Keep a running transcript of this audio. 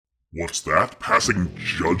What's that? Passing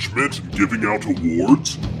judgment and giving out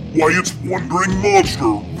awards? Why, it's Wandering Monster!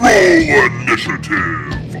 Roll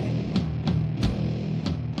initiative!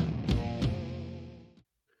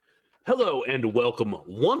 Hello and welcome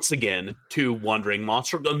once again to Wandering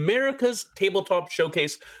Monster, America's tabletop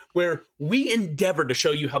showcase, where we endeavor to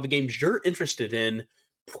show you how the games you're interested in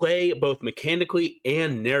play both mechanically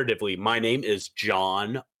and narratively. My name is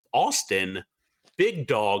John Austin, Big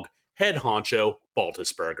Dog, Head Honcho,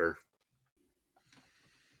 Baltusberger.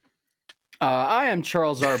 I am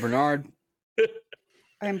Charles R. Bernard.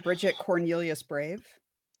 I'm Bridget Cornelius Brave.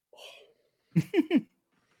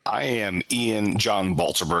 I am Ian John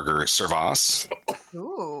Balterberger Servas.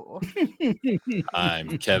 Ooh.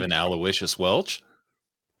 I'm Kevin Aloysius Welch.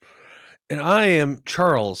 And I am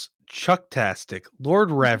Charles Chucktastic, Lord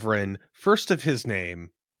Reverend, first of his name,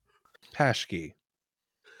 Paschke.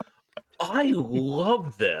 I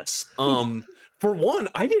love this. For one,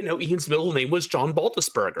 I didn't know Ian's middle name was John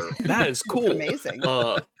Baltusberger. That is cool. Amazing.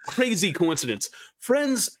 Crazy coincidence.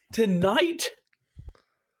 Friends, tonight's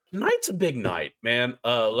a big night, man.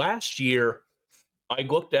 Last year, I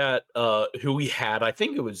looked at who we had. I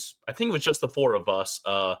think it was just the four of us.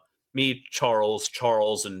 Me, Charles,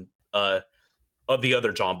 and the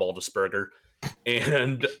other John Baltusberger.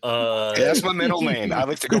 And That's my middle name. I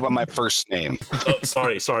like to go by my first name. Oh,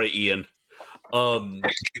 sorry, Ian. Go and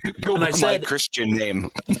by I said, my Christian name.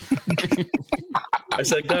 I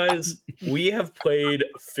said, guys, we have played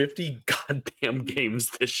 50 goddamn games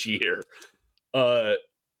this year.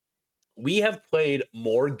 We have played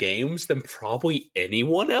more games than probably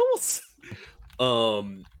anyone else.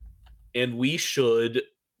 And we should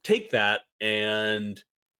take that and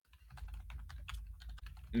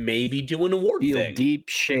maybe do an award Feel thing. deep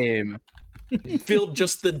shame. Feel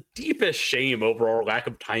just the deepest shame over our lack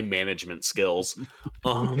of time management skills.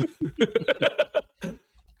 No.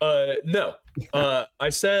 I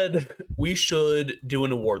said we should do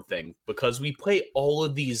an award thing because we play all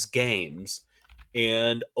of these games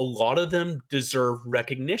and a lot of them deserve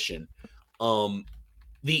recognition. The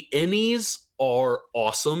Ennies are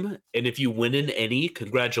awesome, and if you win an Ennie,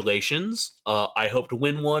 congratulations. I hope to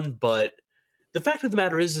win one, but the fact of the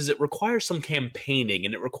matter is it requires some campaigning,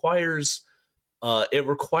 and it requires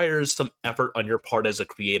some effort on your part as a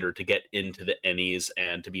creator to get into the Ennies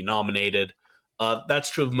and to be nominated. That's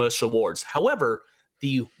true of most awards. However,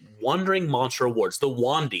 the Wandering Monster Awards, the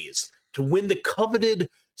Wandies, to win the coveted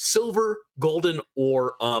silver, golden,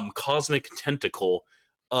 or cosmic tentacle,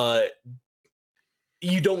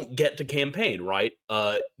 you don't get to campaign, right?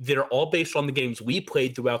 They're all based on the games we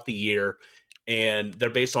played throughout the year, and they're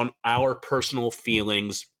based on our personal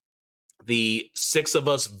feelings. The six of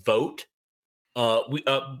us vote. Well,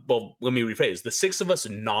 let me rephrase. The six of us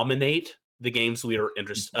nominate the games we are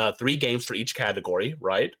interested. 3 games for each category,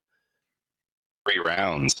 right? 3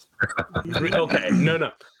 rounds. Okay,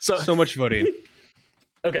 no. So much voting.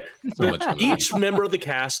 Okay. Each member of the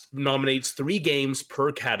cast nominates 3 games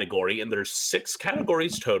per category, and there's 6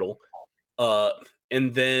 categories total.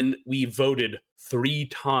 And then we voted 3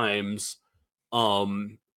 times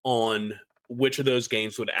on which of those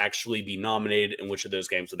games would actually be nominated and which of those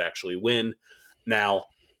games would actually win. Now,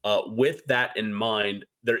 with that in mind,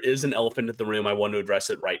 there is an elephant in the room. I want to address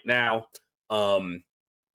it right now. I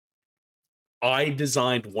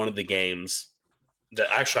designed one of the games.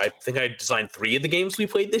 I think I designed 3 of the games we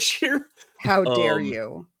played this year. How dare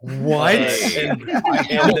you? What? And then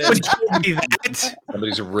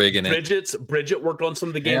Somebody's rigging it. Bridget worked on some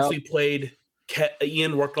of the games we played.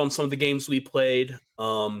 Ian worked on some of the games we played.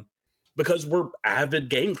 Because we're avid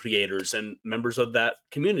game creators and members of that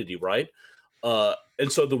community, right?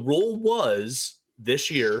 And so the rule was this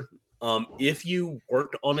year, if you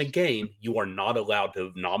worked on a game, you are not allowed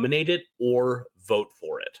to nominate it or vote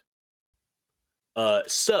for it.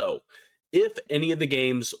 So if any of the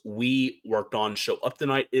games we worked on show up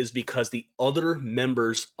tonight is because the other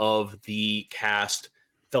members of the cast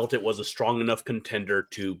felt it was a strong enough contender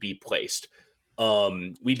to be placed.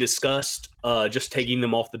 We discussed just taking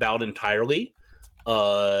them off the ballot entirely.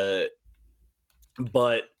 But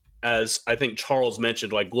as I think Charles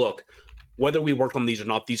mentioned, look, whether we worked on these or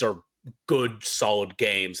not, these are good, solid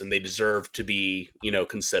games, and they deserve to be,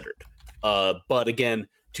 considered. But again,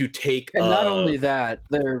 to take and not only that,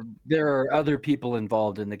 there are other people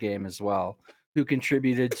involved in the game as well who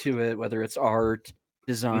contributed to it, whether it's art,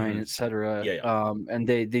 design, etc. Yeah. And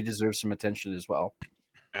they deserve some attention as well.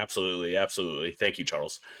 Absolutely. Thank you,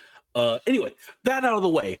 Charles. Anyway, that out of the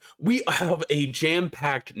way, we have a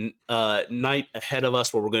jam-packed night ahead of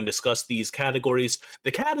us where we're going to discuss these categories.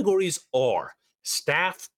 The categories are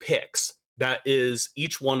staff picks. That is,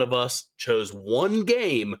 each one of us chose one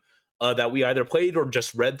game that we either played or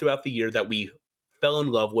just read throughout the year that we fell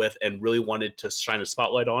in love with and really wanted to shine a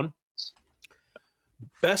spotlight on.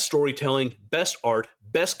 Best storytelling, best art,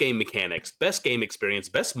 best game mechanics, best game experience,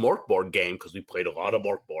 best Morkborg game, because we played a lot of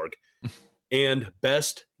Morkborg, and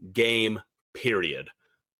best game, period.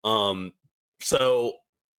 So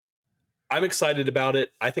I'm excited about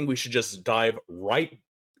it. I think we should just dive right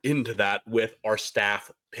into that with our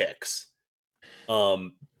staff picks.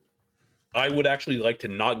 I would actually like to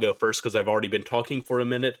not go first because I've already been talking for a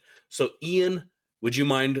minute. So, Ian, would you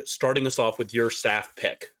mind starting us off with your staff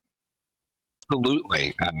pick?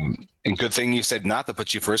 Absolutely. And good thing you said not to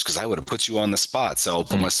put you first, because I would have put you on the spot. So I'll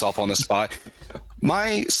put myself on the spot.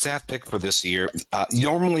 My staff pick for this year,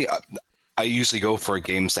 normally I usually go for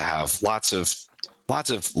games that have lots of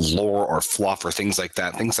lore or fluff or things like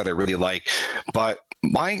that, things that I really like. But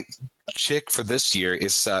my pick for this year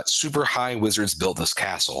is Super High Wizards Built This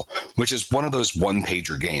Castle, which is one of those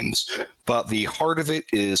one-pager games. But the heart of it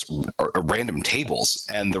is random tables,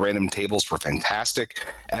 and the random tables were fantastic,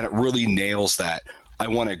 and it really nails that. I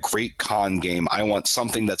want a great con game. I want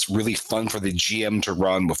something that's really fun for the GM to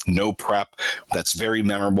run with no prep, that's very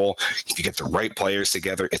memorable. If you get the right players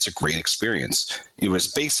together, it's a great experience. It was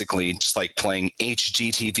basically just like playing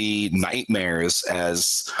HGTV Nightmares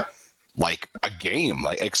as like a game,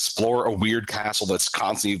 like explore a weird castle that's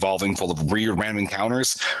constantly evolving, full of weird random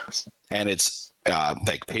encounters, and it's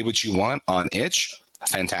like pay what you want on itch.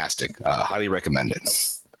 Fantastic. Highly recommend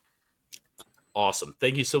it. Awesome.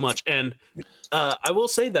 Thank you so much. And I will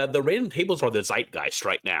say that the random tables are the zeitgeist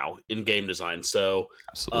right now in game design. So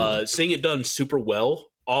seeing it done super well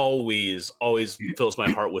always fills my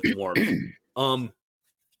heart with warmth.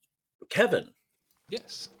 Kevin.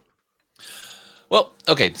 Yes. Well,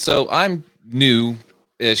 okay, so I'm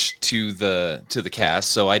new-ish to the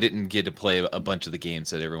cast, so I didn't get to play a bunch of the games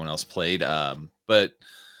that everyone else played. But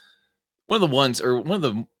one of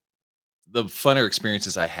the funner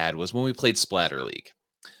experiences I had was when we played Splatter League.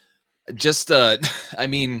 Just I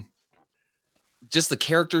mean, just the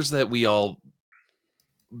characters that we all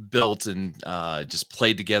built and just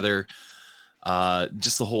played together.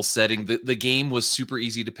 Just the whole setting. The game was super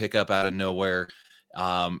easy to pick up out of nowhere.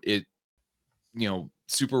 It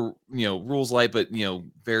super, rules light, but,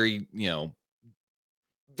 very,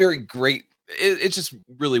 very great. It's just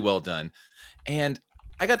really well done. And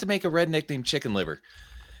I got to make a redneck named Chicken Liver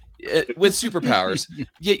with superpowers.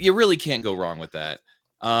 You really can't go wrong with that.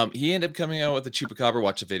 He ended up coming out with the Chupacabra.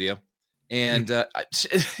 Watch the video. And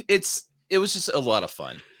it was just a lot of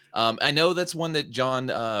fun. I know that's one that John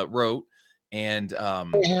wrote. And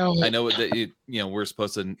I know that, we're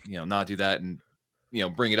supposed to, not do that and,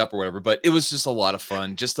 bring it up or whatever, but it was just a lot of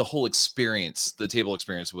fun. Just the whole experience, the table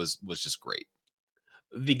experience was just great.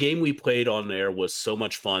 The game we played on there was so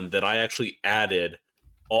much fun that I actually added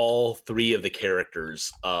all three of the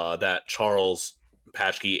characters that Charles,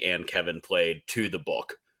 Patchkey, and Kevin played to the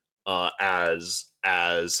book as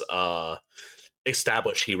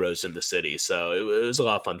established heroes in the city. So it was a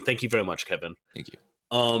lot of fun. Thank you very much, Kevin. Thank you.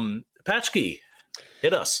 Patchkey,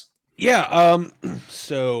 hit us. Yeah,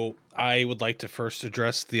 so I would like to first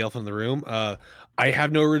address the elephant in the room. I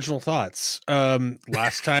have no original thoughts.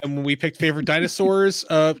 Last time when we picked favorite dinosaurs,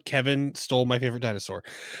 Kevin stole my favorite dinosaur.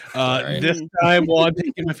 This time, while I'm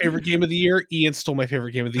picking my favorite game of the year, Ian stole my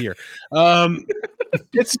favorite game of the year.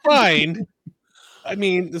 It's fine. I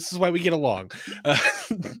mean, this is why we get along.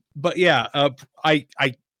 But yeah, I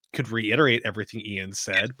could reiterate everything Ian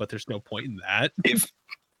said, but there's no point in that.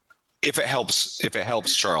 If it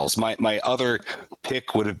helps, Charles, my other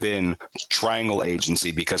pick would have been Triangle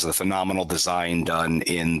Agency because of the phenomenal design done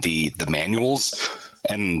in the manuals,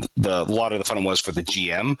 and a lot of the fun was for the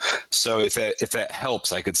GM. So if that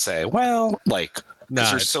helps, I could say, well, like, no,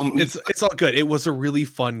 it's all good. It was a really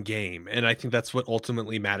fun game, and I think that's what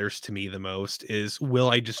ultimately matters to me the most is, will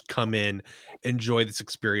I just come in, enjoy this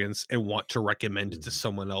experience, and want to recommend it to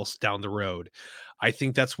someone else down the road? I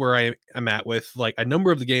think that's where I'm at with like a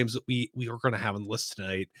number of the games that we were going to have on the list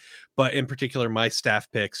tonight, but in particular, my staff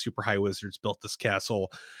pick, Super High Wizards Built This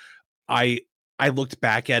Castle. I looked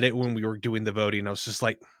back at it when we were doing the voting. I was just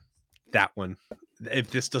like, that one.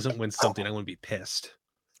 If this doesn't win something, I'm going to be pissed.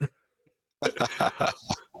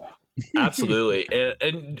 Absolutely.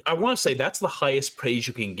 And I want to say that's the highest praise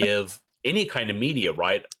you can give any kind of media,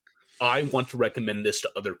 right? I want to recommend this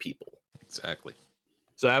to other people. Exactly.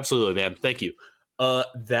 So absolutely, man. Thank you.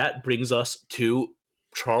 That brings us to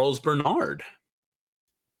Charles Bernard.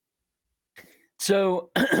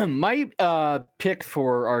 So my pick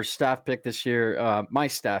for our staff pick this year, my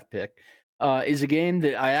staff pick, is a game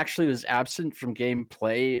that I actually was absent from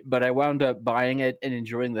gameplay, but I wound up buying it and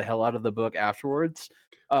enjoying the hell out of the book afterwards.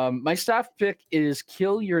 My staff pick is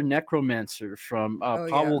Kill Your Necromancer from Oh,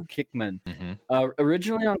 yeah. Powell Kickman.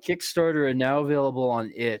 Originally on Kickstarter and now available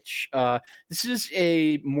on itch. This is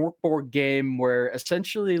a morkborg game where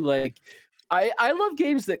essentially, like, I love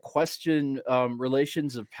games that question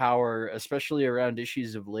relations of power, especially around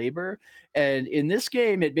issues of labor. And in this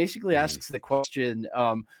game, it basically asks the question,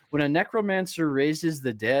 when a necromancer raises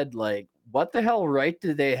the dead, like, what the hell right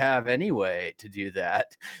do they have anyway to do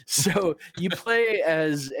that? So you play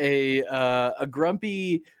as a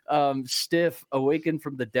grumpy stiff awakened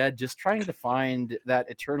from the dead, just trying to find that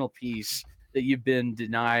eternal peace that you've been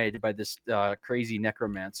denied by this crazy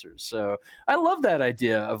necromancer. So I love that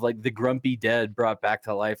idea of like the grumpy dead brought back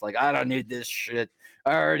to life. Like, I don't need this shit.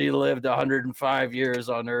 I already lived 105 years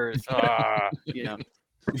on Earth. You know,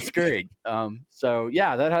 it's great. So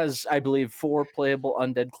yeah, that has, I believe, 4 playable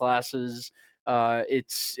undead classes.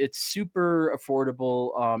 It's super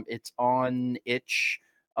affordable. It's on itch.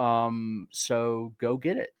 So go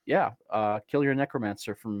get it. Yeah. Kill Your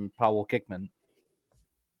Necromancer from Powell Kickman.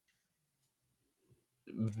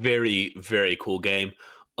 Very, very cool game.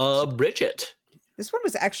 Bridget. This one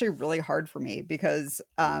was actually really hard for me because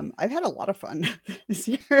I've had a lot of fun this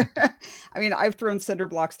year. I mean, I've thrown cinder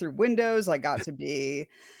blocks through windows. I got to be,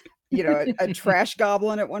 you know, a trash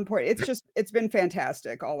goblin at one point. It's been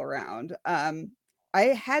fantastic all around. I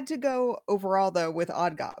had to go overall though with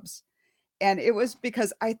Odd Gobs. And it was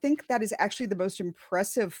because I think that is actually the most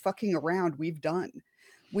impressive fucking around we've done.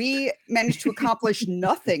 We managed to accomplish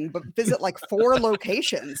nothing but visit like 4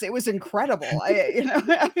 locations. It was incredible.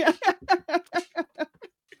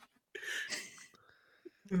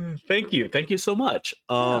 Thank you so much.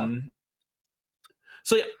 Yeah.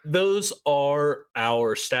 So yeah, those are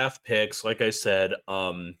our staff picks. Like I said,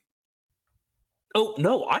 oh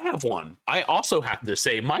no, I have one. I also have to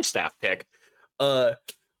say my staff pick.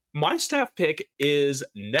 My staff pick is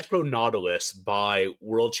Necronautilus by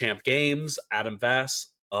World Champ Games, Adam Vass.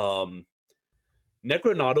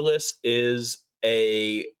 Necronautilus is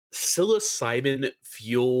a psilocybin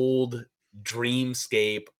fueled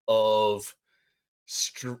dreamscape of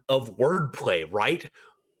wordplay, right?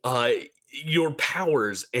 Your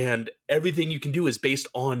powers and everything you can do is based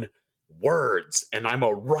on words, and I'm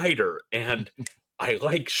a writer and I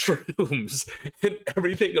like shrooms, and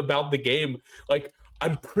everything about the game, like,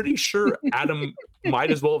 I'm pretty sure Adam might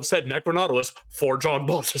as well have said Necronautilus for John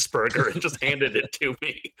Baltisberger and just handed it to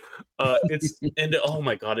me. And oh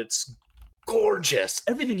my god, it's gorgeous.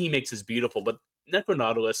 Everything he makes is beautiful, but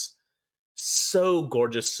Necronautilus, so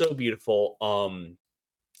gorgeous, so beautiful.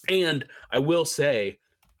 And I will say,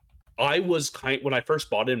 when I first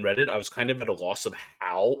bought it and read it, I was kind of at a loss of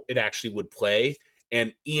how it actually would play.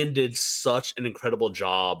 And Ian did such an incredible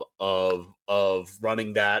job of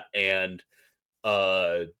running that and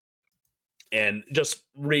just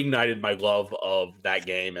reignited my love of that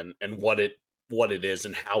game and what it is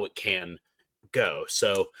and how it can go.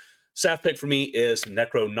 So staff pick for me is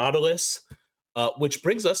Necronautilus, which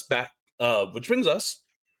brings us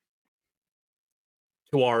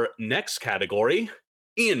to our next category.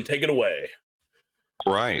 Ian, take it away.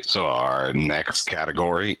 Right. So our next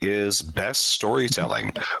category is best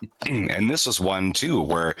storytelling. And this is one too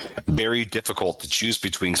where very difficult to choose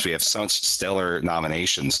between because we have such stellar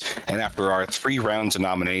nominations. And after our 3 rounds of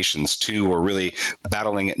nominations, 2 were really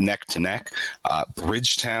battling it neck to neck.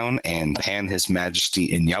 Bridgetown and Pan His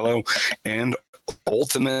Majesty in Yellow. And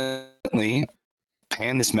ultimately,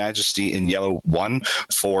 Pan His Majesty in Yellow won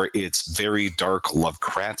for its very dark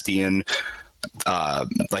Lovecraftian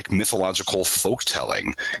like mythological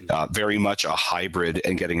folktelling, very much a hybrid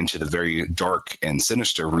and getting into the very dark and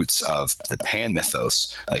sinister roots of the Pan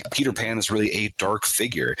mythos. Like Peter Pan is really a dark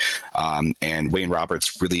figure, and Wayne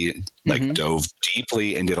Roberts really dove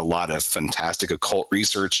deeply and did a lot of fantastic occult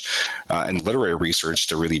research and literary research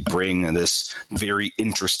to really bring this very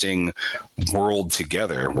interesting world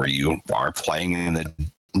together, where you are playing in the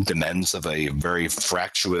demands of a very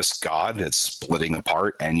fractious god that's splitting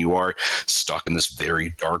apart, and you are stuck in this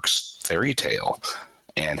very dark fairy tale.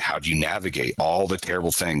 And how do you navigate all the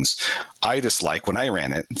terrible things? I just like, when I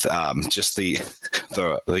ran it, just the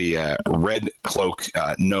red cloak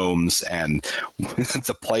gnomes and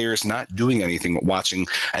the players not doing anything, watching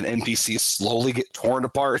an NPC slowly get torn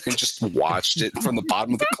apart, and just watched it from the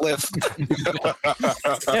bottom of the cliff.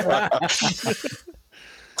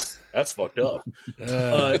 That's fucked up.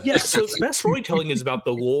 Yeah, so best storytelling is about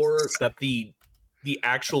the lore that the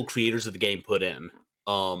actual creators of the game put in.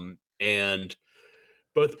 And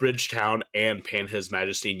both Bridgetown and Pan His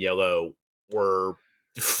Majesty in Yellow were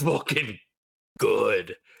fucking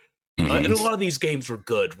good. And a lot of these games were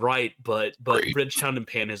good, right? But Bridgetown and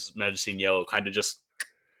Pan His Majesty in Yellow kind of just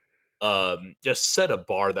just set a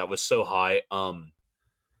bar that was so high.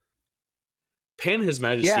 Pan His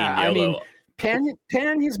Majesty Yeah, in Yellow. I mean,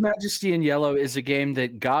 Pan His Majesty in Yellow is a game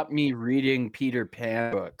that got me reading Peter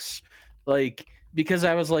Pan books, like because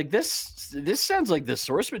I was like, this sounds like the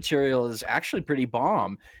source material is actually pretty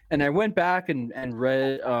bomb, and I went back and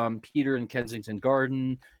read Peter in Kensington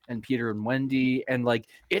Garden and Peter and Wendy, and like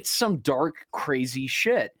it's some dark, crazy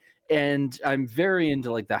shit. And I'm very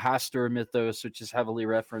into like the Hastur mythos, which is heavily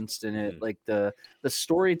referenced in it. Like the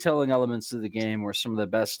storytelling elements of the game were some of the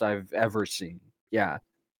best I've ever seen. Yeah.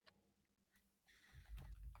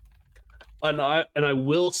 And I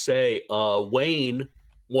will say, Wayne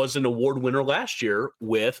was an award winner last year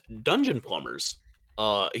with Dungeon Plumbers.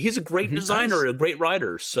 He's a great designer, a great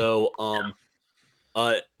writer. So,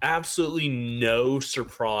 absolutely no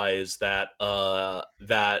surprise that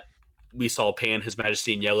that we saw Pan His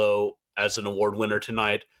Majesty in Yellow as an award winner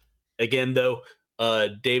tonight. Again, though,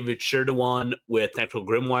 David Shirdewan with Tactical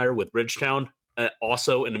Grimwire with Bridgetown,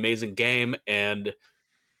 also an amazing game, and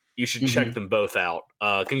you should check them both out.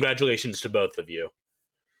 Congratulations to both of you.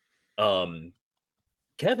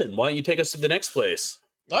 Kevin, why don't you take us to the next place?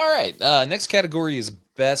 All right. Next category is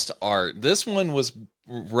best art. This one was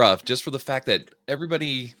rough just for the fact that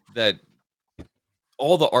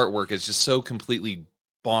all the artwork is just so completely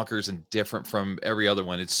bonkers and different from every other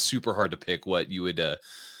one. It's super hard to pick what you would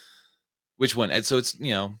which one. And so it's,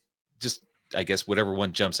 just I guess whatever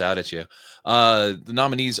one jumps out at you. The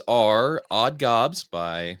nominees are Odd Gobs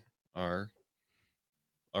by our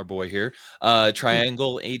boy here,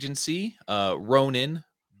 Triangle Agency, Ronin,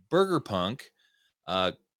 Burger Punk,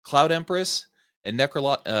 Cloud Empress, and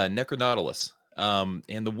Necronautilus.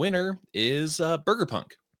 And the winner is Burger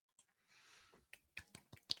Punk.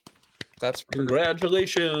 That's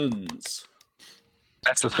Congratulations.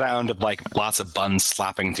 That's the sound of like lots of buns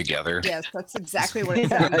slapping together. Yes, that's exactly what it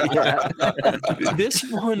sounded like. This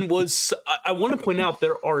one was, I want to point out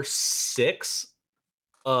there are 6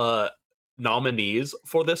 nominees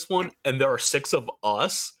for this one, and there are 6 of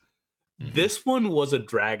us. This one was a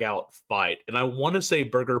drag out fight, and I want to say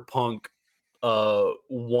Burger Punk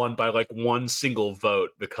won by like one single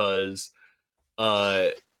vote because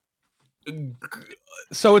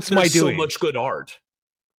so it's my doing. So much good art,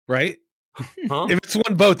 right? Huh? If it's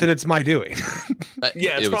one vote, then it's my doing.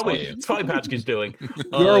 Yeah, it's probably Patchky's doing.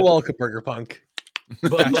 You're welcome, Burger Punk.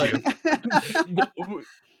 But like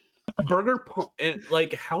Burger Punk, and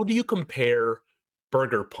like, how do you compare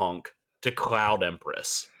Burger Punk to Cloud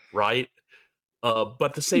Empress, right? But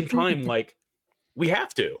at the same time, like, we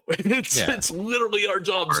have to. It's literally our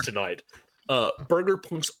jobs tonight. Burger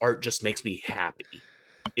Punk's art just makes me happy.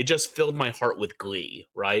 It just filled my heart with glee,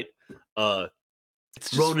 right?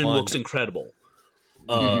 Ronin looks incredible.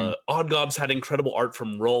 Odd Gobs had incredible art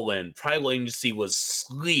from Roland. Triangle Agency was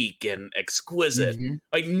sleek and exquisite.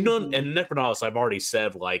 Like none, and Necronautilus, I've already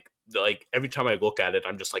said, like every time I look at it,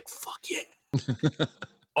 I'm just like, fuck yeah.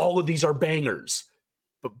 All of these are bangers.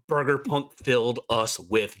 But Burger Punk filled us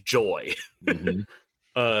with joy.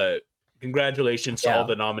 Congratulations to all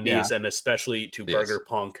the nominees, and especially to Burger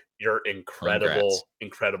Punk. Your incredible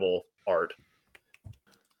art.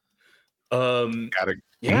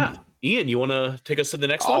 Yeah. Ian, you want to take us to the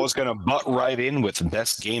next one? I was going to butt right in with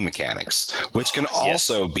best game mechanics, which can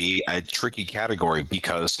also be a tricky category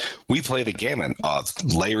because we play the gamut of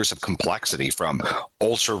layers of complexity, from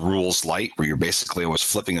Ultra Rules Light, where you're basically always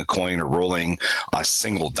flipping a coin or rolling a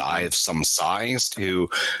single die of some size, to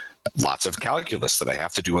lots of calculus that I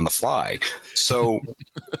have to do on the fly. So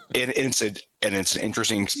it's an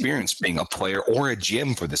interesting experience being a player or a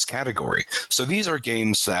GM for this category. So these are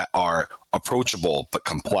games that are approachable but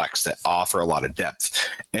complex, that offer a lot of depth.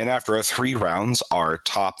 And after our 3 rounds, our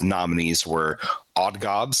top nominees were Odd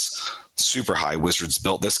Gobs, Super High Wizards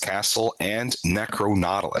Built This Castle, and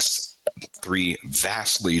Necronautilus. 3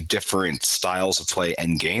 vastly different styles of play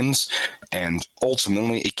and games, and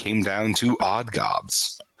ultimately it came down to Odd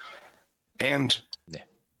Gobs. And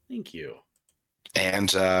thank you.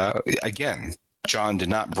 And again, John did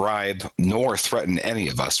not bribe nor threaten any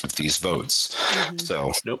of us with these votes.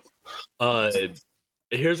 So nope.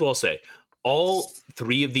 Here's what I'll say. All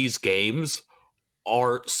 3 of these games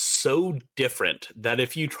are so different that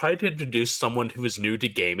if you tried to introduce someone who is new to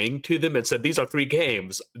gaming to them and said these are 3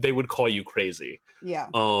 games, they would call you crazy. Yeah.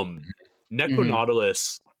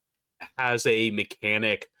 Necronautilus has a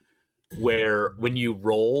mechanic where when you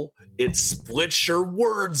roll, it splits your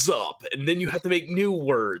words up, and then you have to make new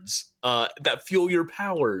words that fuel your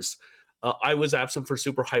powers. I was absent for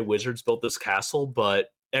Super High Wizards Built This Castle, but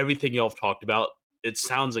everything y'all have talked about, it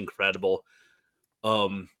sounds incredible. But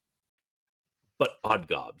Odd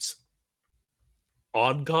Gobs.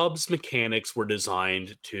 Odd Gob's mechanics were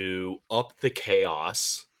designed to up the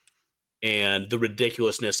chaos and the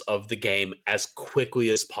ridiculousness of the game as quickly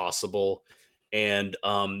as possible. And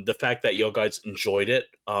the fact that you guys enjoyed it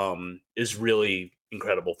is really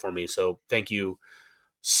incredible for me. So thank you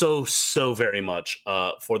so very much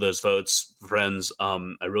for those votes, friends.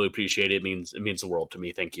 I really appreciate it. It means the world to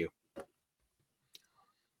me. Thank you.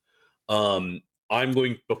 I'm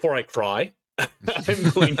going, before I cry,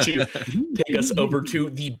 I'm going to take us over to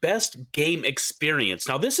the best game experience.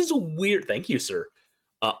 Now, this is a weird, thank you, sir.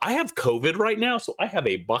 I have COVID right now, so I have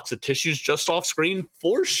a box of tissues just off screen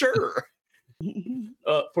for sure.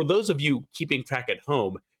 For those of you keeping track at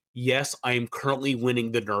home, yes, I am currently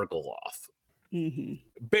winning the Nurgle off.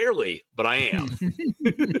 Barely, but I am.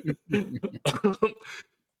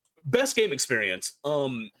 Best game experience.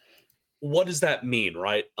 What does that mean,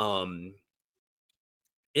 right?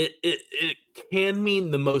 It can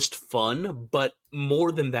mean the most fun, but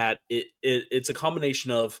more than that, it's a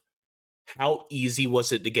combination of how easy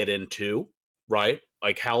was it to get into, right?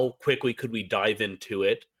 Like how quickly could we dive into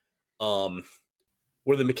it?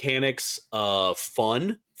 Were the mechanics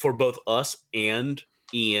fun for both us and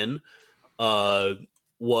Ian? Did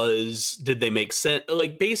they make sense?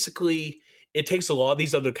 Like basically, it takes a lot of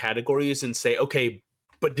these other categories and say, okay,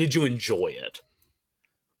 but did you enjoy it?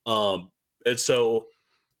 And so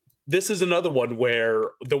this is another one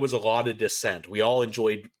where there was a lot of dissent. We all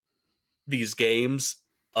enjoyed these games,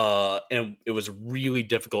 and it was really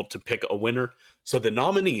difficult to pick a winner. So the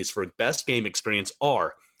nominees for best game experience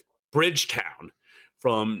are Bridgetown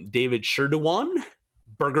from David Sherdewan,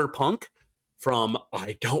 Burger Punk from,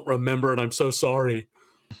 I don't remember and I'm so sorry,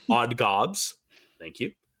 Odd Gobs, thank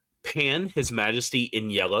you, Pan, His Majesty in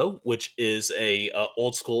Yellow, which is a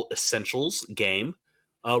old school Essentials game,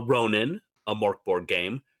 Ronin, a Mork board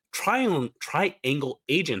game, Triangle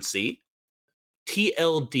Agency,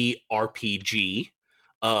 TLD RPG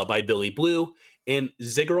by Billy Blue, and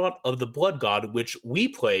Ziggurat of the Blood God, which we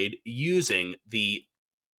played using the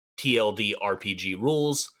TLD RPG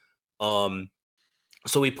rules.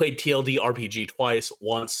 So we played TLD RPG twice.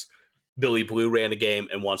 Once Billy Blue ran a game,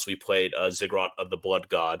 and once we played Ziggurat of the Blood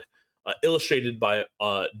God, illustrated by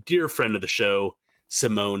a dear friend of the show,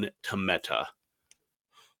 Simone Tameta.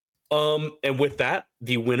 And with that,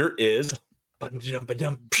 the winner is that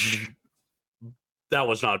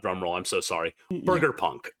was not a drum roll. I'm so sorry. Burger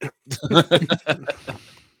Punk.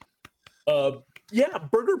 Yeah,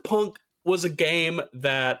 Burger Punk was a game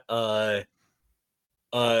that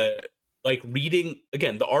like reading,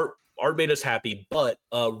 again, the art made us happy, but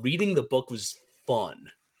reading the book was fun.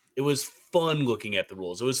 It was fun looking at the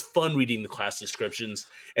rules. It was fun reading the class descriptions,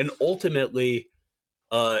 and ultimately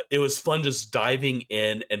it was fun just diving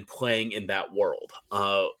in and playing in that world.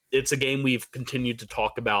 It's a game we've continued to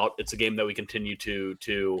talk about. It's a game that we continue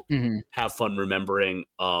to have fun remembering.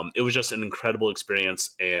 It was just an incredible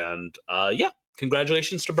experience, and yeah,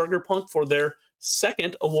 congratulations to Burger Punk for their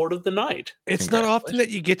second award of the night. It's not often that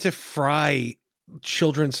you get to fry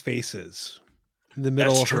children's faces in the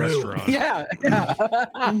middle of a restaurant. Yeah.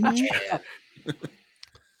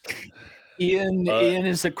 Ian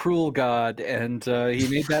is a cruel god, and he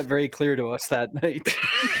made that very clear to us that night.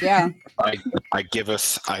 Yeah. I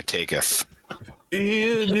giveth, I taketh.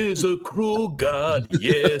 Ian is a cruel god.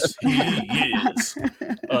 Yes, he is.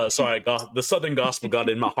 Sorry, the Southern gospel got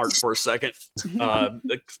in my heart for a second.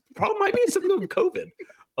 The problem might be something with COVID.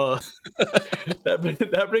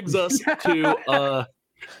 That brings us to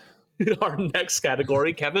our next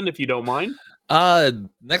category. Kevin, if you don't mind.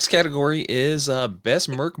 Next category is best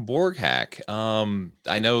Merc Borg hack.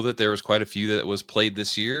 I know that there was quite a few that was played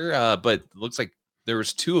this year, but it looks like there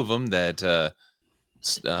was two of them that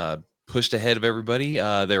pushed ahead of everybody.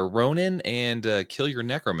 They're Ronin and Kill Your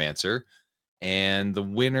Necromancer, and the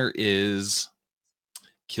winner is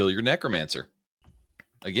Kill Your Necromancer.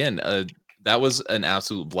 Again, that was an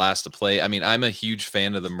absolute blast to play. I mean, I'm a huge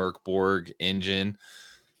fan of the Merc Borg engine,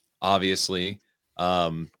 obviously.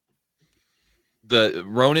 The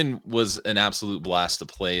Ronin was an absolute blast to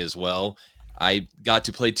play as well. I got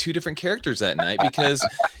to play two different characters that night because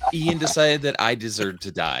Ian decided that I deserved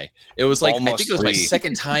to die. It was like, I think it was my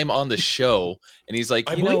second time on the show, and he's like,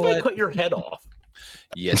 I you know believe I what? cut your head off.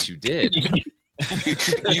 Yes, you did.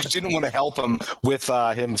 You didn't want to help him with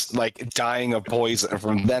him like dying of poison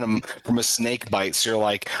from venom from a snake bite. So you're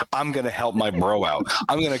like, I'm gonna help my bro out.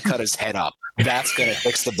 I'm gonna cut his head up. That's gonna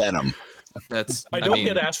fix the venom. I don't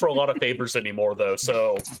get asked for a lot of favors anymore, though.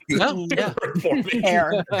 So no, yeah. For me.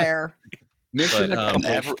 Fair. But,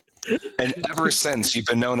 and ever since, you've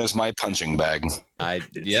been known as my punching bag.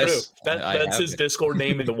 True. That's his Discord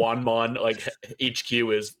name in the Wanmon like HQ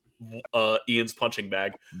is Ian's punching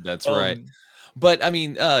bag. That's right. But I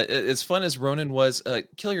mean, as fun as Ronin was,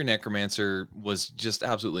 Kill Your Necromancer was just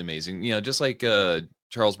absolutely amazing. You know, just like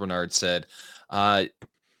Charles Bernard said,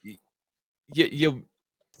 you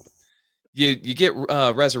get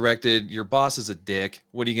resurrected. Your boss is a dick.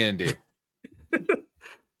 What are you gonna do?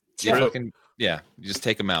 You just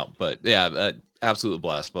take them out. But yeah, absolute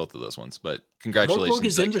blast, both of those ones. But congratulations. Morkborg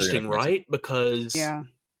is interesting, right? Because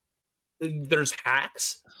there's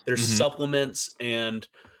hacks, there's supplements, and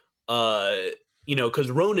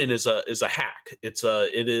because Ronin is a hack. It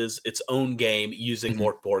is its own game using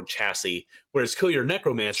Morkborg chassis, whereas Kill Your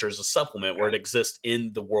Necromancer is a supplement where it exists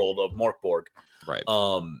in the world of Morkborg. Right.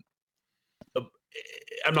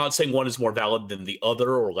 I'm not saying one is more valid than the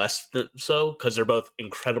other or less so, because they're both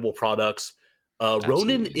incredible products.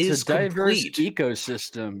 Ronin is a diverse complete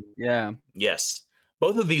ecosystem. Yeah. Yes.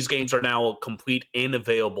 Both of these games are now complete and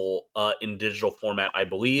available in digital format, I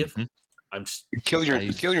believe. Kill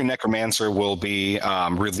Your Necromancer will be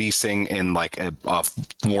releasing in like a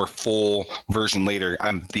more full version later.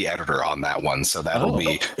 I'm the editor on that one, so that'll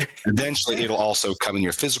be eventually. It'll also come in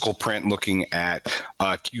your physical print. Looking at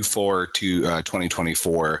Q4 to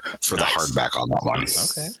 2024 for the hardback on that one.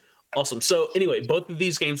 Okay, awesome. So anyway, both of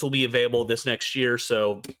these games will be available this next year.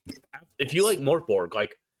 So if you like Morkborg,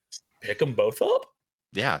 like pick them both up.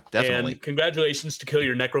 Yeah, definitely. And congratulations to Kill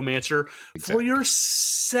Your Necromancer for your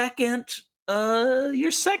second go of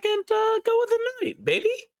the night,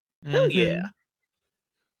 baby. Hell yeah.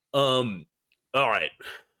 All right.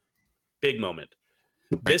 Big moment.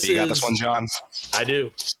 You got this one, John? I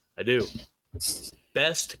do.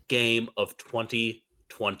 Best game of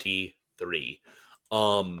 2023.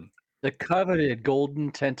 The coveted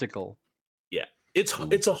Golden Tentacle. Yeah.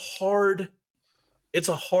 It's a hard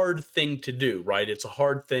thing to do, right? It's a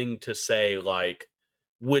hard thing to say, like,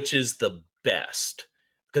 which is the best,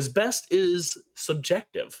 because best is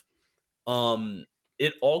subjective.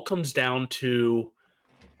 It all comes down to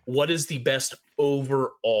what is the best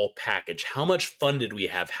overall package. How much fun did we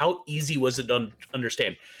have? How easy was it to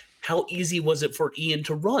understand? How easy was it for Ian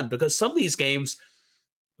to run? Because some of these games,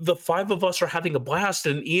 the five of us are having a blast,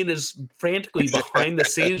 and Ian is frantically behind the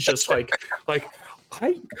scenes, just like.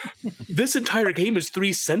 This entire game is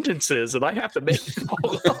 3 sentences, and I have to make it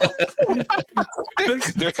all up.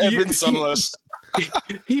 There have been some of us.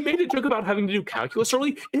 He made a joke about having to do calculus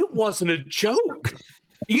early. It wasn't a joke.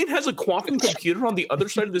 Ian has a quantum computer on the other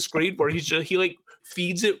side of the screen where he like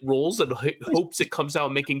feeds it rules and hopes it comes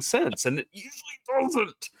out making sense, and it usually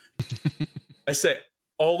doesn't. I say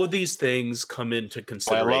all of these things come into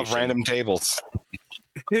consideration. I love random tables,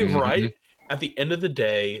 right? At the end of the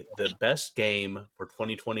day, the best game for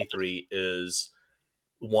 2023 is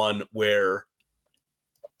one where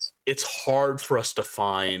it's hard for us to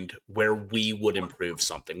find where we would improve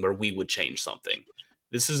something, where we would change something.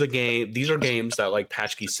 These are games that, like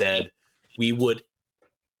Patchkey said, we would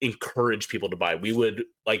encourage people to buy. We would,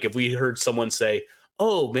 like, if we heard someone say,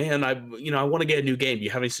 "Oh man, I want to get a new game. Do you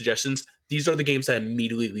have any suggestions?" These are the games that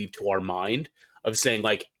immediately lead to our mind of saying,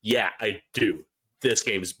 like, "Yeah, I do. This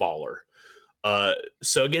game's baller."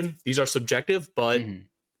 So again, these are subjective, but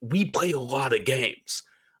we play a lot of games.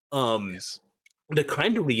 To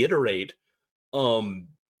kind of reiterate, I'm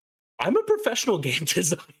a professional game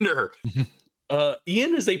designer.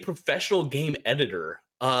 Ian is a professional game editor.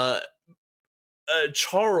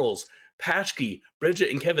 Charles, Patchkey,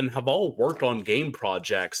 Bridget, and Kevin have all worked on game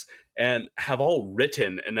projects and have all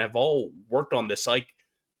written and have all worked on this. Like,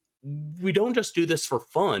 we don't just do this for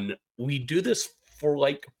fun. We do this for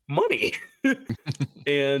like money.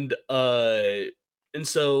 and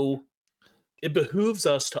so it behooves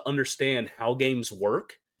us to understand how games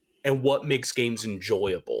work and what makes games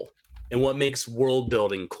enjoyable and what makes world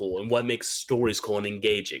building cool and what makes stories cool and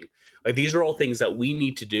engaging. Like, these are all things that we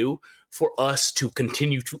need to do for us to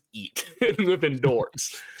continue to eat and live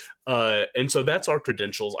indoors. And so that's our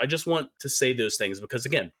credentials. I just want to say those things because,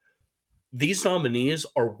 again, these nominees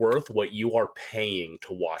are worth what you are paying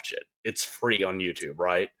to watch it. It's free on YouTube,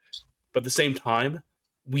 right? But at the same time,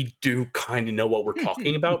 we do kind of know what we're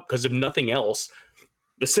talking about because if nothing else,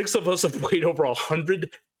 the 6 of us have played over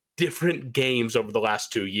 100 different games over the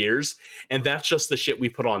last 2 years, and that's just the shit we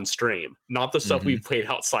put on stream, not the stuff we've played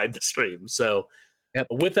outside the stream. So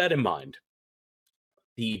with that in mind,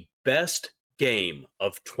 the best game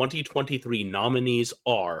of 2023 nominees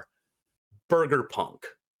are Burger Punk,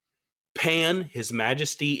 Pan, His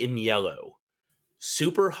Majesty in Yellow,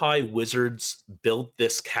 Super High Wizards Built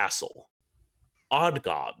This Castle, Odd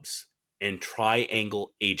Gobs, and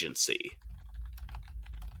Triangle Agency.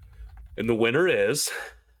 And the winner is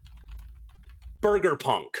Burger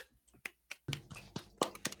Punk.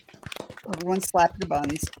 Everyone slap your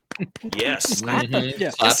buns. Yes. Mhm.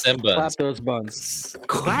 Yeah. Slap them Slap buns. those buns.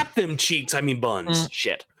 Clap them cheeks. I mean buns.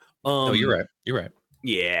 Shit. Oh, you're right. You're right.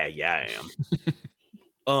 Yeah, I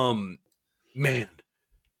am. Man,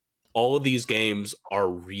 all of these games are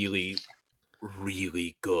really,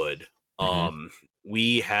 really good.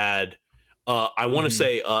 We had, I want to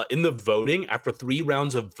say, in the voting, after 3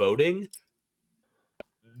 rounds of voting,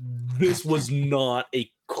 this was not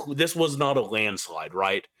a landslide,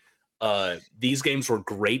 right? These games were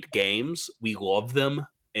great games. We loved them,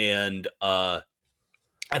 and at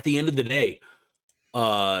the end of the day,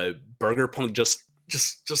 Burger Punk just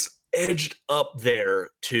edged up there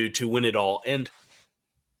to win it all. And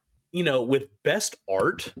with best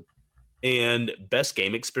art and best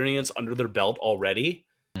game experience under their belt already,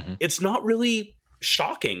 it's not really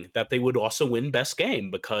shocking that they would also win best game,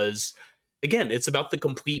 because again, it's about the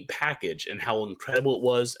complete package and how incredible it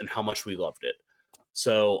was and how much we loved it.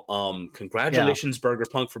 So congratulations, Burger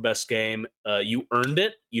Punk, for best game. You earned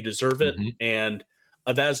it, you deserve it. And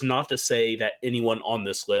that is not to say that anyone on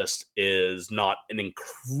this list is not an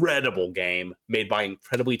incredible game made by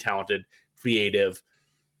incredibly talented, creative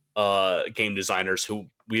game designers who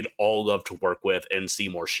we'd all love to work with and see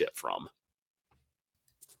more shit from.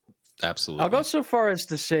 Absolutely. I'll go so far as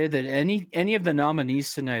to say that any of the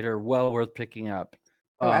nominees tonight are well worth picking up.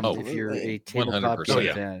 If you're a tabletop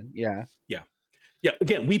 100%. fan, yeah.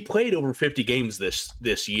 Again, we played over 50 games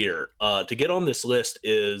this year. To get on this list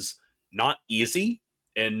is not easy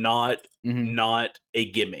and not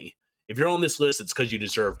a gimme. If you're on this list, it's because you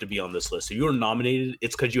deserve to be on this list. If you were nominated,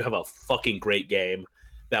 it's because you have a fucking great game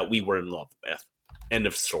that we were in love with. End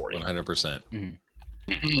of story. 100%.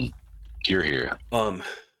 You're here.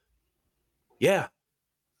 Yeah.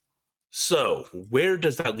 So where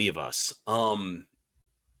does that leave us?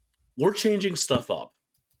 We're changing stuff up.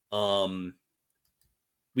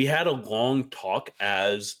 We had a long talk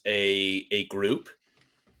as a group,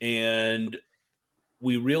 and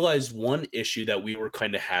we realized one issue that we were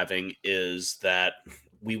kind of having is that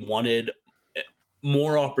we wanted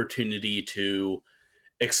more opportunity to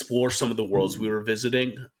explore some of the worlds we were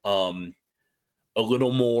visiting, a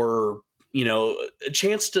little more, a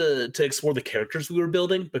chance to explore the characters we were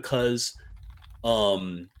building, because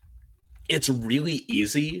it's really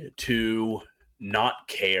easy to not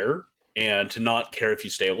care, and to not care if you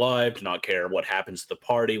stay alive, to not care what happens to the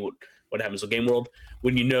party, what happens to the game world,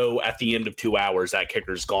 when at the end of 2 hours that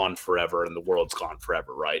character's gone forever and the world's gone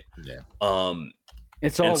forever, right? Yeah.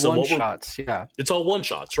 It's all one shots. Yeah. It's all one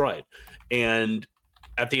shots, right? And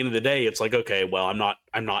at the end of the day, it's like, okay, well, I'm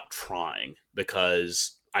not trying,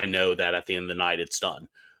 because I know that at the end of the night it's done.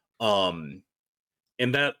 And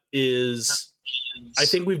that is, I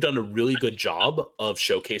think we've done a really good job of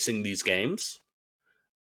showcasing these games,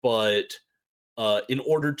 but in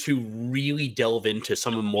order to really delve into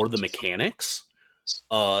some of more of the mechanics,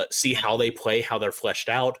 see how they play, how they're fleshed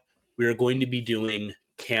out, we're going to be doing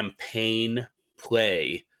campaign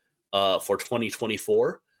play for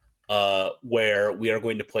 2024, where we are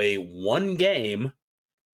going to play one game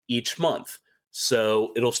each month.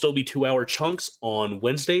 So it'll still be 2-hour chunks on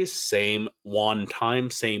Wednesdays, same one time,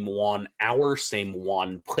 same 1 hour, same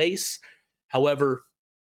one place. However,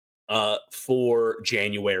 for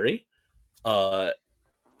January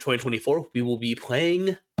 2024, we will be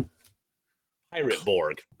playing Pirate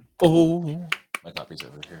Borg. Oh, my copy's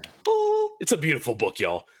over here. Oh, it's a beautiful book,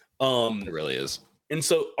 y'all. It really is. And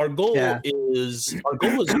so our goal is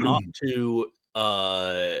not to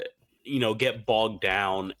get bogged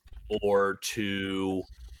down or to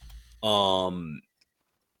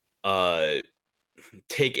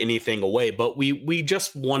take anything away, but we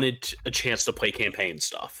just wanted a chance to play campaign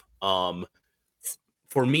stuff.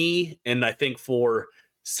 For me, and I think for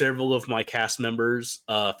several of my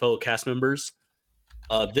fellow cast members,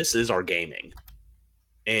 this is our gaming,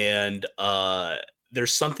 and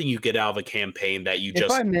there's something you get out of a campaign that you just.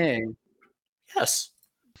 If I may, yes.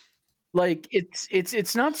 Like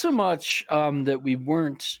it's not so much that we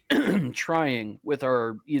weren't trying with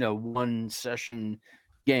our one session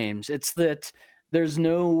games. It's that there's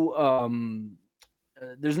nothing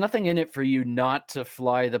in it for you not to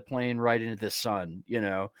fly the plane right into the sun.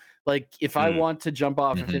 Like if I want to jump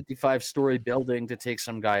off a 55-story building to take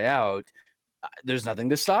some guy out, there's nothing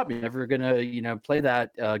to stop me. I'm never gonna play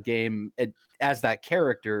that game as that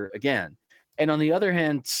character again. And on the other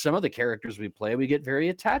hand, some of the characters we play, we get very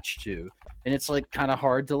attached to, and it's like kind of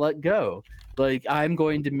hard to let go. Like I'm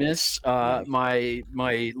going to miss my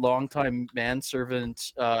longtime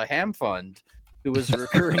manservant Ham Fund, who was a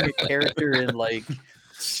recurring character in like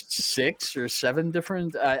 6 or 7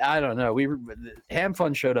 different. I don't know. Ham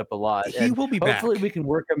Fun showed up a lot. He will be back. Hopefully, we can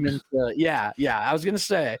work him into. Yeah. I was gonna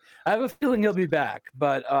say I have a feeling he'll be back,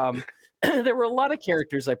 but there were a lot of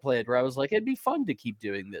characters I played where I was like, it'd be fun to keep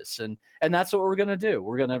doing this, and that's what we're gonna do.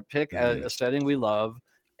 We're gonna pick a setting we love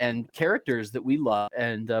and characters that we love,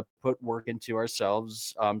 and put work into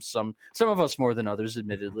ourselves. Some of us more than others,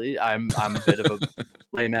 admittedly. I'm a bit of a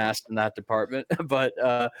lame ass in that department, but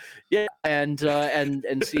yeah, and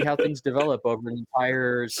see how things develop over an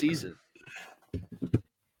entire season.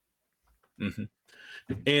 Mm-hmm.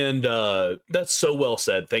 And that's so well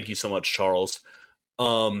said. Thank you so much, Charles.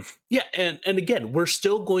 Yeah, and again, we're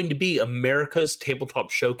still going to be America's tabletop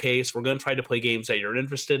showcase. We're going to try to play games that you're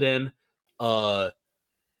interested in.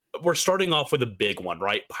 We're starting off with a big one,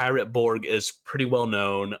 right? Pirate Borg is pretty well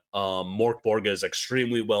known. Mork Borg is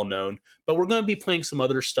extremely well known, but we're going to be playing some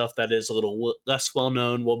other stuff that is a little less well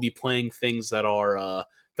known. We'll be playing things that are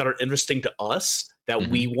interesting to us, that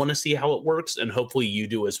we want to see how it works, and hopefully you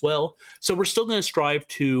do as well. So we're still going to strive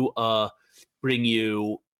to bring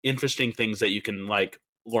you interesting things that you can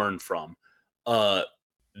learn from.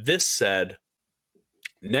 This said,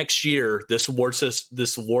 next year, this award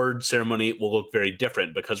ceremony will look very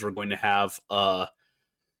different because we're going to have 12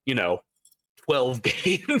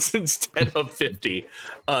 games instead of 50.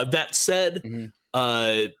 That said,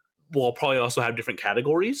 we'll probably also have different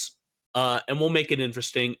categories, and we'll make it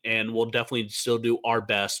interesting, and we'll definitely still do our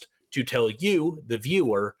best to tell you, the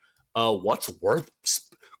viewer, what's worth.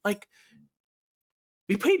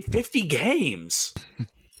 We played 50 games.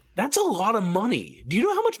 That's a lot of money. Do you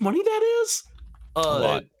know how much money that is? A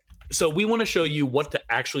lot. So we want to show you what to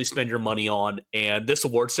actually spend your money on, and this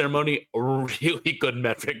award ceremony, a really good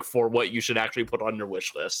metric for what you should actually put on your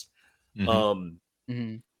wish list. God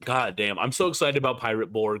damn, I'm so excited about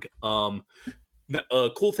Pirate Borg. A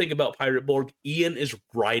cool thing about Pirate Borg, Ian is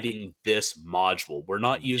writing this module. We're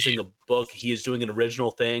not using a book. He is doing an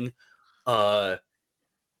original thing.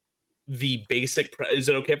 The basic is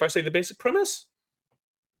it okay if I say the basic premise?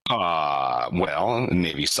 Well,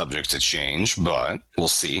 maybe subject to change, but we'll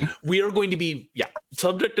see. We are going to be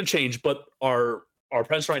subject to change, but our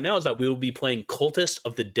premise right now is that we will be playing Cultist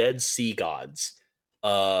of the Dead Sea Gods.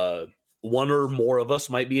 One or more of us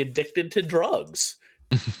might be addicted to drugs.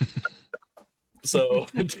 So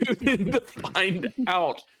to find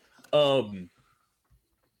out,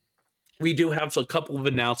 we do have a couple of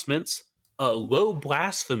announcements. Low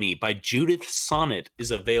Blasphemy by Judith Sonnet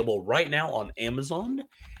is available right now on Amazon.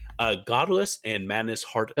 Godless and Madness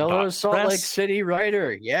Heart. Fellow Salt Lake City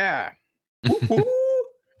writer, yeah.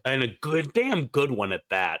 And a damn good one at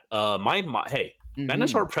that.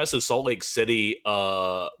 Madness Heart Press's Salt Lake City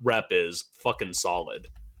rep is fucking solid.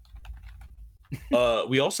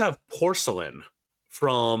 We also have Porcelain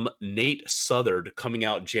from Nate Southard coming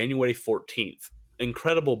out January 14th.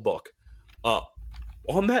 Incredible book.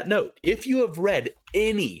 On that note, if you have read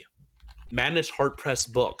any Madness Heart Press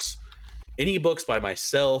books, any books by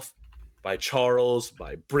myself, by Charles,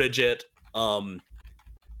 by Bridget, and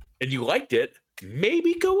you liked it,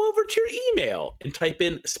 maybe go over to your email and type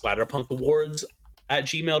in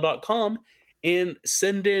splatterpunkawards@gmail.com and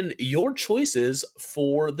send in your choices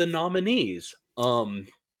for the nominees.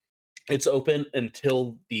 It's open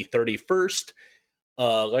until the 31st.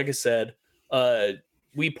 Like I said,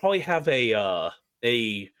 we probably have a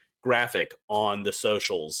graphic on the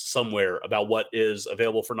socials somewhere about what is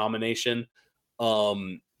available for nomination.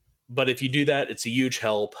 But if you do that, it's a huge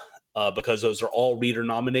help because those are all reader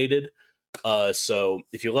nominated. So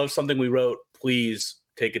if you love something we wrote, please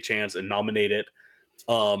take a chance and nominate it.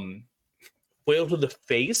 Whale to the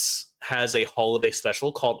Face has a holiday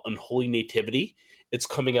special called Unholy Nativity. It's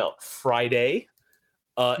coming out Friday,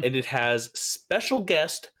 and it has special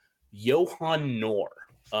guest Johan Noor.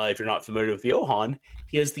 If you're not familiar with Johan,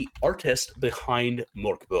 he is the artist behind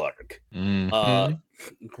Mork Borg.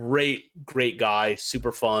 Great guy,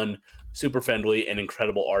 super fun, super friendly, and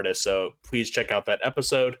incredible artist. So please check out that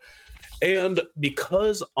episode. And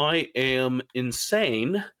because I am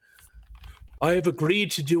insane, I have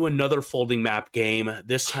agreed to do another folding map game,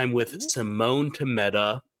 this time with Simone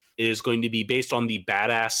Temeta. It is going to be based on the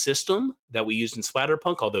Badass system that we used in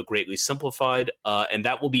Splatterpunk, although greatly simplified. And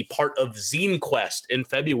that will be part of Zine Quest in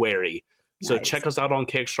February. So check us out on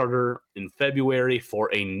Kickstarter in February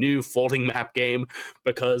for a new folding map game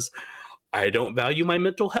because I don't value my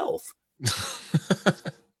mental health.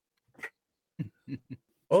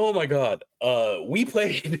 Oh my God. We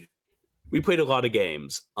played a lot of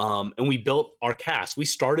games, and we built our cast. We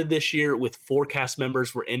started this year with 4 cast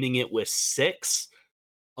members. We're ending it with 6.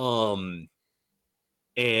 And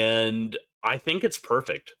I think it's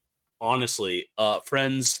perfect. honestly,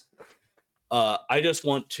 friends, I just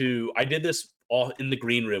want to. I did this all in the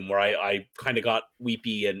green room where I kind of got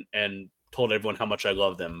weepy and told everyone how much I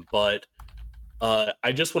love them. But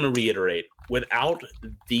I just want to reiterate: without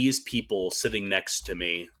these people sitting next to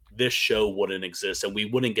me, this show wouldn't exist, and we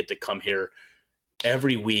wouldn't get to come here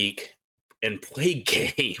every week and play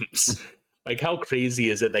games. Like, how crazy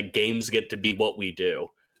is it that games get to be what we do?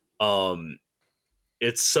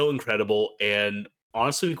 It's so incredible, and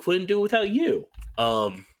honestly, we couldn't do it without you.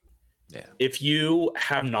 If you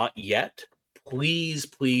have not yet, please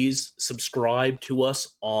subscribe to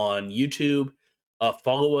us on YouTube.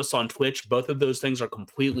 Follow us on Twitch. Both of those things are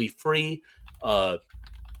completely free.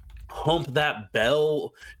 Hump that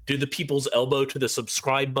bell. Do the people's elbow to the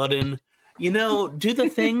subscribe button. Do the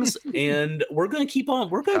things, and we're gonna keep on.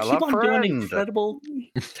 We're gonna keep on doing incredible.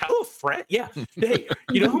 Tell a friend. Yeah. Hey,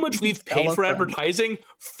 you know how much we've paid for advertising?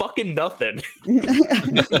 Fucking nothing.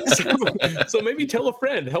 so maybe tell a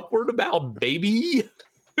friend. Help word of mouth, baby.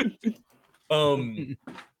 God,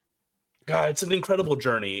 it's an incredible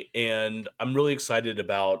journey, and I'm really excited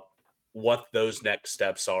about what those next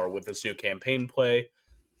steps are with this new campaign play.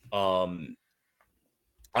 I'm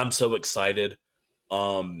so excited.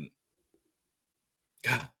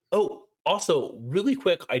 Oh, also, really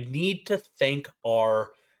quick, I need to thank our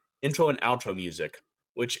intro and outro music,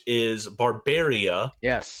 which is Barbaria.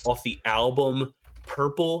 Yes. Off the album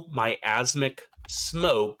Purple Miasmic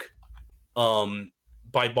Smoke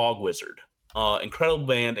by Bog Wizard. Incredible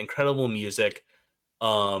band, incredible music.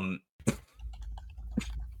 And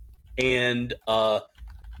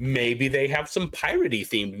maybe they have some piratey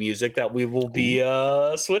themed music that we will be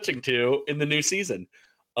switching to in the new season.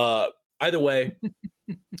 Either way,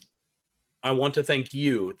 I want to thank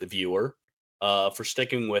you, the viewer, for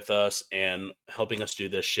sticking with us and helping us do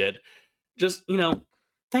this shit. Just,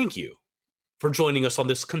 thank you for joining us on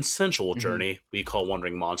this consensual journey we call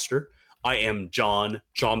Wandering Monster. I am John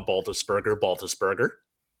Baltusberger.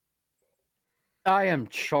 I am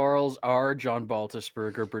Charles R. John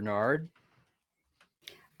Baltusberger Bernard.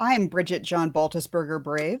 I am Bridget John Baltusberger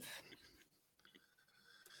Brave.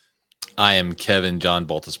 I am Kevin John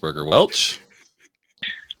Baltusberger Welch.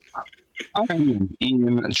 I'm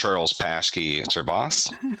Ian Charles Paschke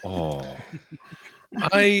Servas. Oh.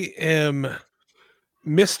 I am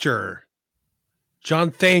Mr.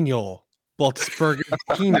 John Thaniel Baltusberger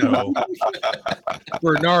Kino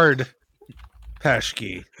Bernard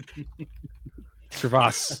Paschke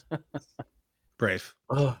Servas Brave.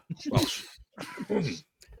 Welsh.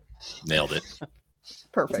 Nailed it.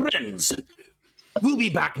 Perfect. Friends, we'll be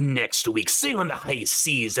back next week, sailing on the high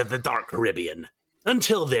seas of the dark Caribbean.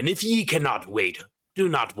 Until then, if ye cannot wait, do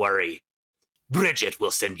not worry. Bridget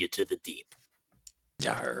will send you to the deep.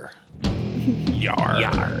 Yar.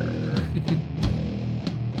 Yar.